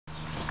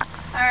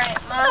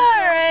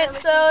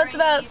So it's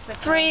about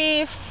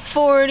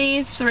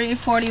 3:40,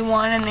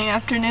 3:41 in the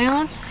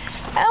afternoon,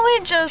 and we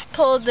just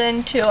pulled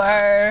into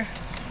our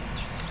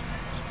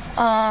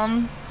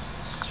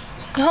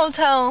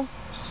hotel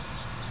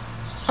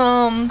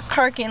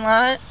parking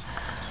lot.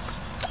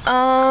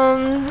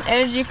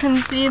 As you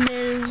can see,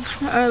 there's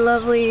our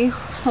lovely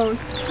hotel,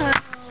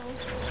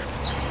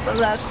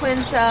 La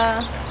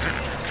Quinta.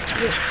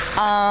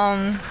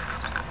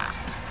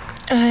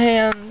 I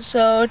am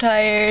so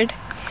tired.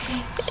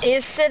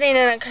 Sitting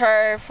in a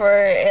car for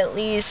at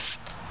least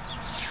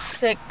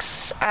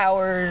 6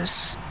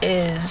 hours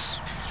is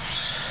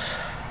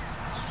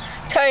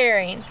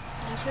tiring.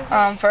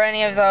 For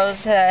any of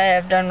those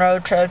that have done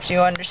road trips,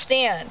 you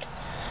understand.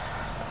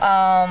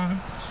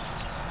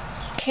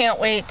 Can't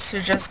wait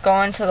to just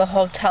go into the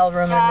hotel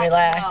room and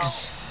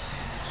relax.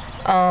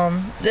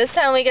 This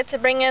time we get to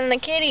bring in the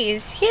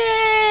kitties.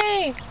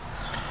 Yay!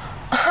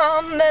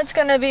 That's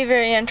gonna be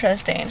very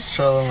interesting.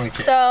 Show them the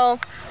kitties. So,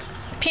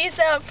 peace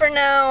out for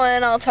now,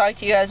 and I'll talk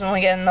to you guys when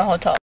we get in the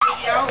hotel.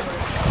 So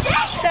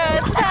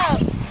it's about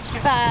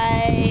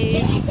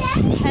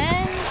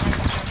 5:10,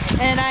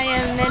 and I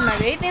am in my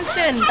bathing suit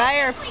and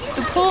by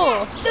the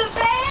pool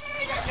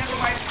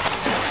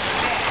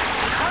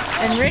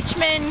in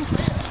Richmond,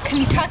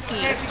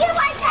 Kentucky.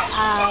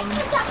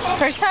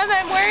 First time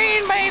I'm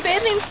wearing my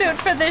bathing suit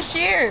for this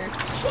year.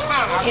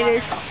 It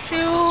is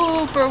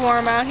super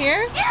warm out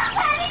here,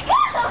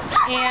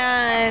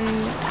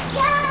 and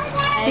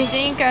I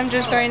think I'm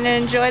just going to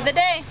enjoy the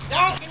day.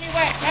 Talk to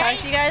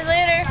you guys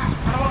later.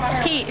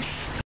 Peace.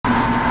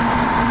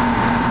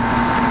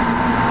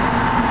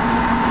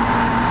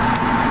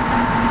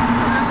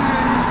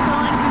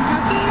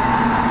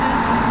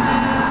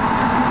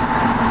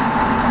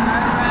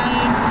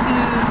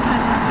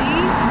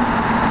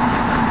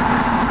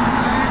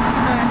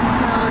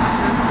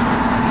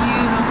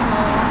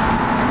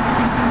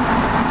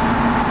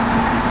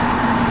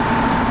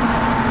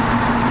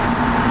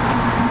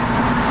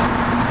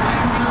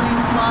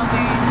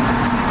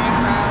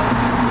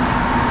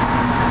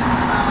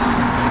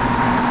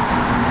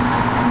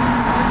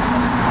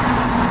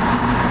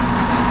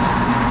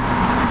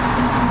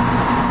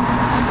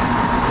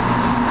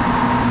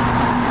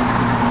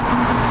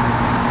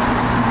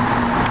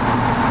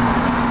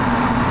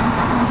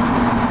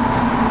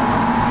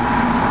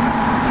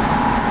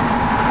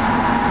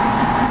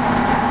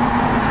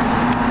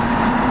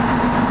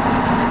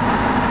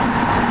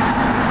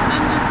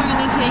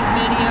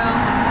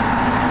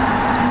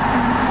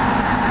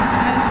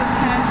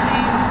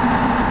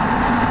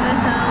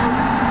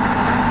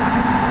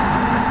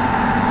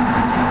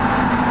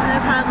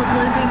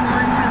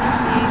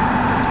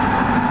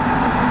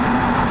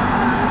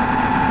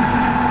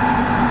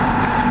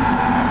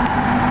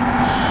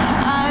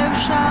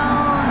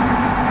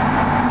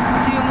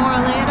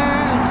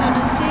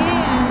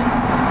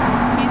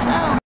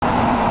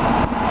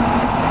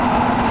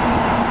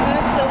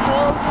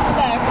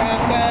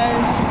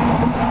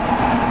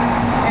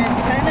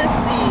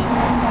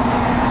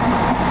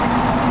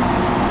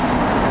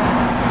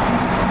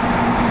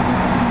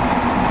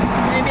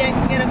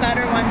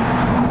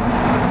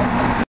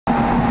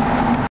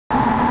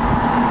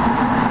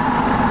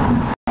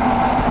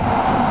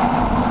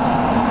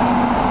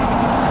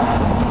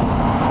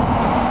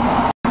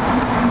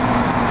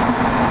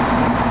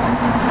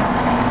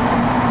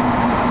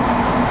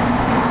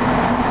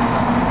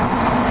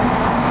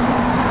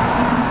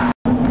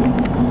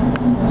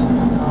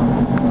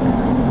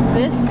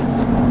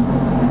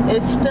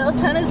 It's still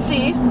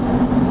Tennessee.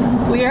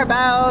 We are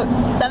about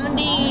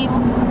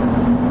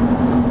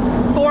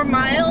 74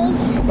 miles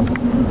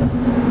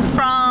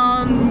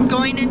from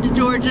going into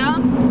Georgia.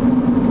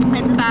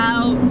 It's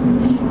about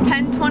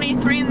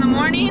 10:23 in the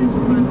morning.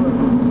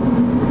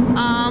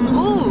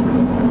 Ooh,